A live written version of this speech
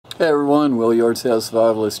Hey everyone, Will Yard's House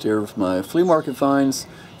Survivalist here with my flea market finds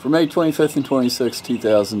for May 25th and 26th,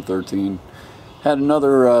 2013. Had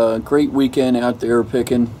another great weekend out there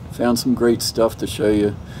picking. Found some great stuff to show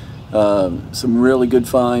you. Some really good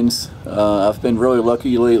finds. I've been really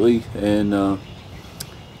lucky lately and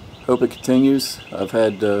hope it continues. I've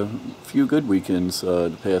had a few good weekends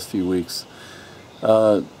the past few weeks.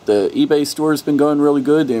 The eBay store has been going really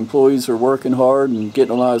good. The employees are working hard and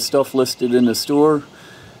getting a lot of stuff listed in the store.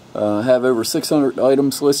 Have over 600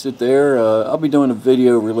 items listed there. I'll be doing a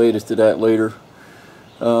video related to that later.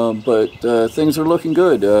 But things are looking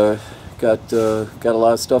good. Got a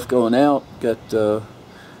lot of stuff going out. Got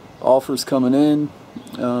offers coming in.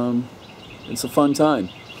 It's a fun time.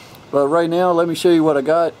 But right now, let me show you what I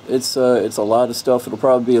got. It's a lot of stuff. It'll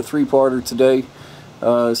probably be a three-parter today.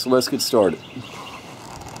 So let's get started.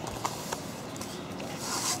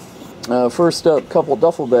 First up, couple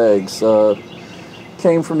duffel bags.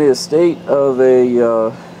 Came from the estate of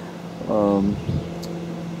a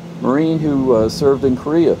Marine who served in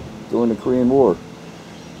Korea during the Korean War.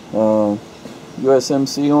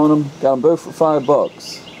 USMC on them. Got them both for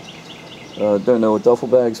 $5. Don't know what duffel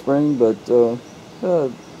bags bring, but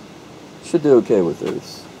should do okay with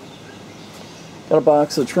those. Got a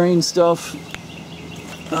box of train stuff.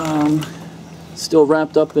 Still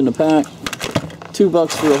wrapped up in the pack. $2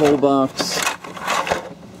 for the whole box.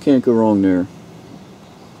 Can't go wrong there.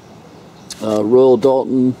 Royal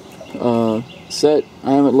Dalton set.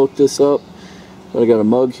 I haven't looked this up, but I got a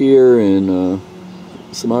mug here and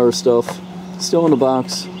some other stuff. Still in the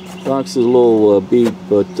box. Box is a little beat,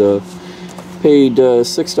 but paid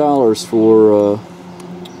 $6 for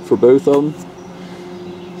both of them.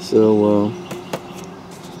 So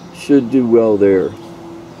should do well there.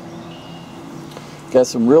 Got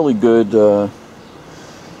some really good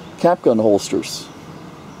cap gun holsters.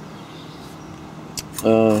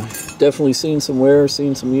 Definitely seen some wear,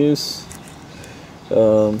 seen some use.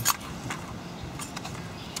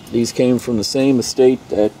 These came from the same estate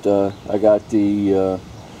that I got the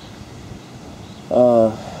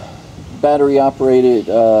battery operated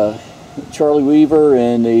Charlie Weaver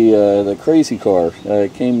and the Crazy Car.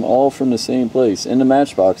 It came all from the same place, and the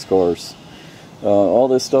Matchbox cars. All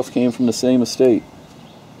this stuff came from the same estate.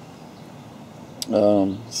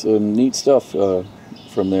 So neat stuff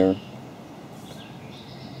from there.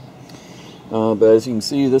 But as you can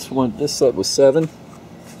see, this set was $7,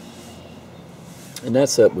 and that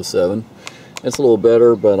set was $7. It's a little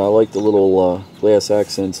better, but I like the little glass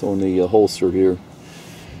accents on the holster here.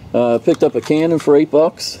 Picked up a cannon for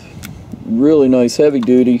 $8. Really nice, heavy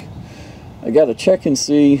duty. I got to check and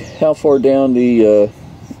see how far down the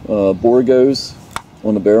bore goes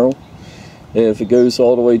on the barrel. If it goes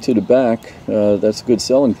all the way to the back, that's a good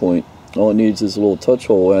selling point. All it needs is a little touch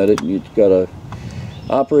hole at it, and you've got a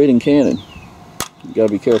operating cannon. You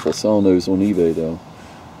gotta be careful selling those on eBay though.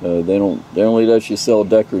 They only let you sell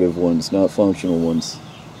decorative ones, not functional ones.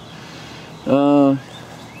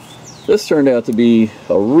 This turned out to be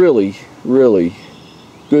a really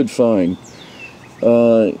good find.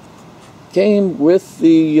 Came with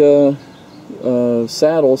the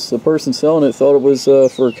saddles. The person selling it thought it was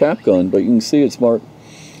for a cap gun, but you can see it's marked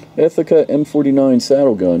Ithaca M49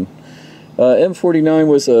 saddle gun. M49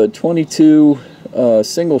 was a 22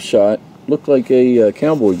 single shot. Looked like a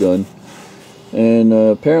cowboy gun, and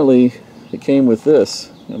apparently it came with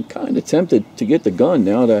this. I'm kind of tempted to get the gun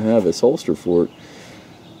now that I have this holster for it.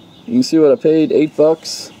 You can see what I paid,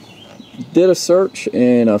 $8. Did a search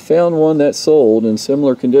and I found one that sold in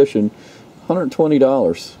similar condition,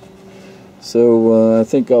 $120. So I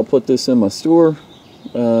think I'll put this in my store.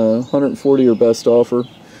 $140 or best offer,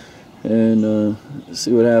 and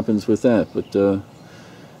see what happens with that. But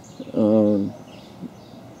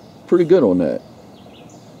pretty good on that.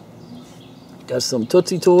 Got some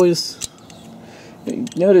Tootsie Toys. You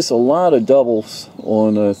notice a lot of doubles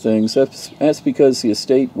on things. That's because the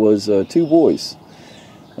estate was 2 boys.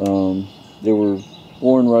 They were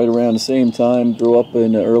born right around the same time, grew up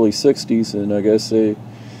in the early 60s, and I guess they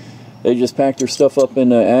just packed their stuff up in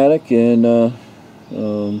the attic, and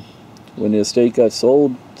when the estate got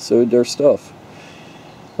sold, so did their stuff.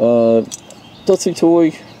 Tootsie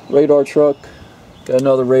Toy radar truck. Got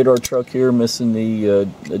another radar truck here, missing the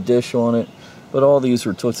dish on it, but all these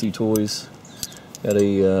are Tootsie Toys. Got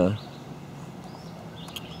a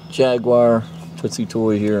Jaguar Tootsie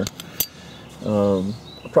Toy here. I'll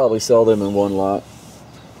probably sell them in one lot.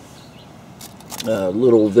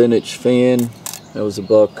 Little vintage fan, that was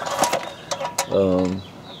 $1.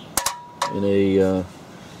 And I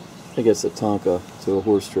think it's a Tonka to a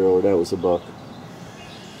horse trailer, that was $1.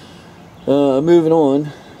 Moving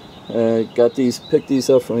on. Picked these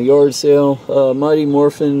up from a yard sale. Mighty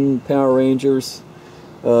Morphin Power Rangers,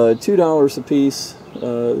 $2 a piece.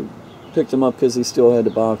 Picked them up because they still had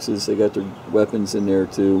the boxes. They got their weapons in there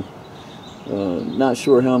too. Not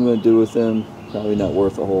sure how I'm going to do with them. Probably not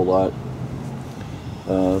worth a whole lot.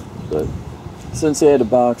 But since they had a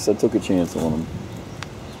box, I took a chance on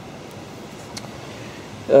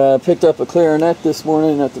them. Picked up a clarinet this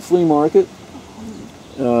morning at the flea market.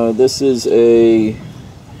 This is a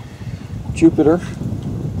Jupiter,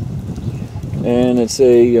 and it's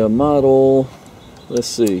a model, let's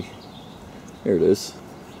see, here it is,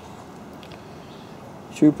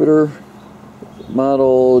 Jupiter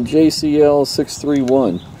model JCL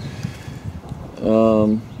 631.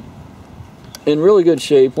 In really good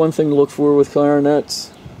shape. One thing to look for with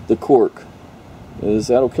clarinets, the cork, is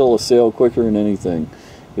that'll kill a sale quicker than anything,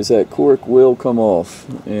 because that cork will come off,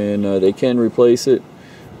 and they can replace it,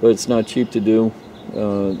 but it's not cheap to do.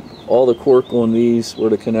 All the cork on these, where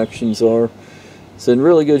the connections are, it's in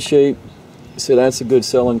really good shape, so that's a good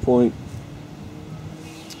selling point.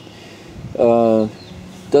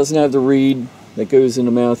 Doesn't have the reed that goes in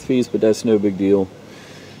the mouthpiece, but that's no big deal.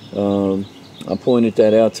 I pointed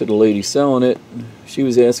that out to the lady selling it. She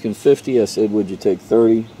was asking $50. I said, would you take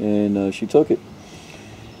 $30? And she took it.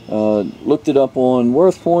 Looked it up on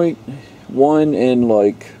WorthPoint. One in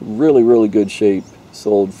like really good shape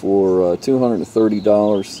sold for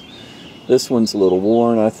 $230. This one's a little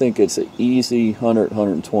worn. I think it's an easy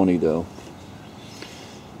 120 though.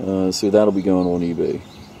 So that'll be going on eBay.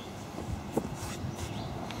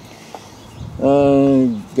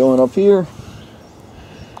 Going up here,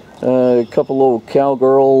 a couple little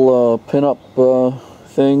cowgirl pinup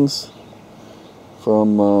things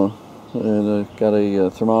from, and got a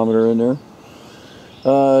thermometer in there.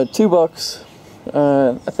 $2.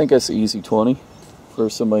 I think that's an easy 20 for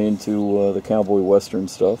somebody into the cowboy western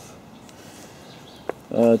stuff.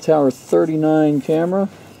 Tower 39 camera,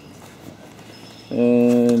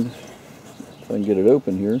 and if I can get it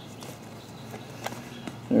open here,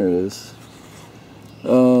 there it is.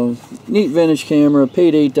 Neat vintage camera,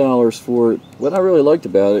 paid $8 for it. What I really liked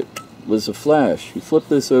about it was the flash. You flip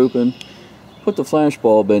this open, put the flash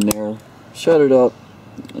bulb in there, shut it up,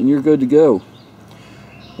 and you're good to go.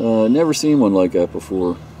 Never seen one like that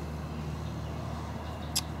before.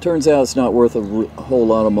 Turns out it's not worth a whole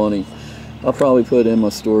lot of money. I'll probably put it in my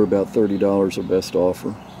store about $30 or best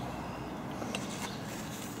offer.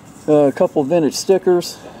 A couple vintage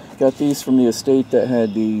stickers. Got these from the estate that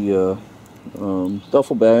had the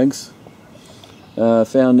duffel bags.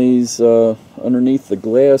 Found these underneath the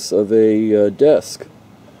glass of a desk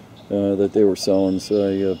that they were selling, so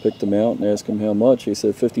I picked them out and asked them how much. They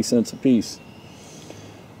said 50 cents a piece.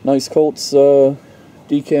 Nice Colts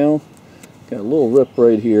decal. Got a little rip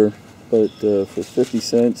right here, but for 50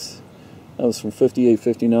 cents. That was from 58,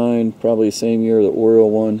 59, probably the same year the Oriole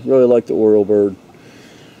one. Really like the Oriole bird.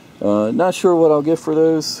 Not sure what I'll get for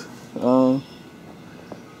those. Who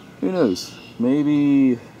knows?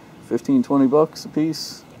 Maybe 15, 20 bucks a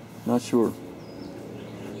piece. Not sure.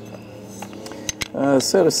 A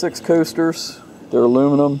set of 6 coasters. They're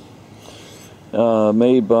aluminum.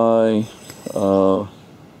 Made by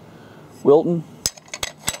Wilton.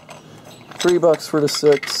 $3 for the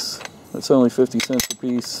 6. That's only 50 cents a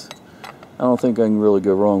piece. I don't think I can really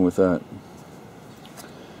go wrong with that.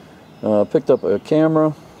 Picked up a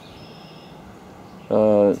camera.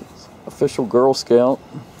 Official Girl Scout.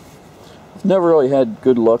 I've never really had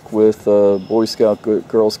good luck with Boy Scout,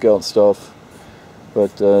 Girl Scout stuff,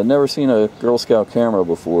 but never seen a Girl Scout camera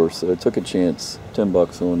before, so I took a chance. 10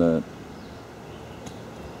 bucks on that.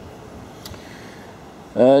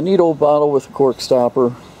 Neat old bottle with a cork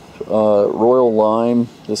stopper. Royal Lime.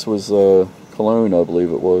 This was Cologne, I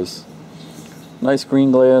believe it was. Nice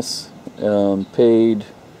green glass. Paid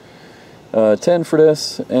 10 for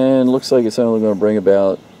this, and looks like it's only going to bring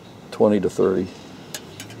about 20 to 30.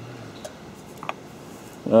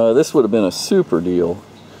 This would have been a super deal.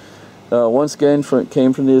 Once again,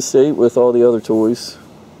 came from the estate with all the other toys.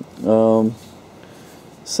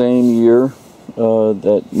 Same year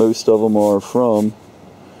that most of them are from.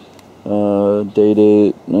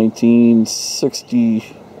 Dated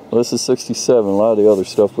 1960. Well, this is 67. A lot of the other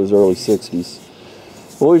stuff was early 60s.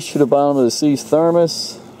 Voyage to the Bottom of the Seas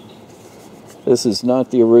thermos. This is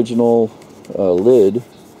not the original lid,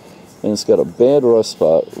 and it's got a bad rust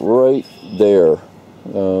spot right there.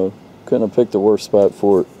 Couldn't have picked a worse spot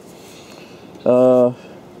for it.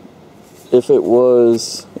 If it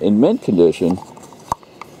was in mint condition,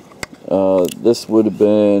 this would have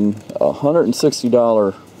been a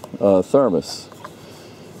 $160 thermos.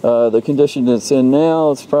 The condition it's in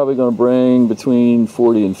now, it's probably going to bring between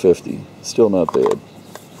 40 and 50. Still not bad.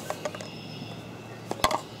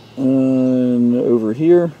 And over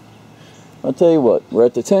here, I'll tell you what, we're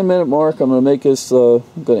at the 10-minute mark. I'm going to make this, I'm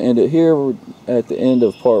going to end it here. We're at the end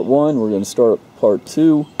of part 1. We're going to start part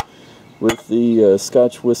 2 with the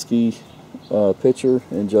Scotch whiskey pitcher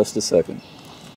in just a second.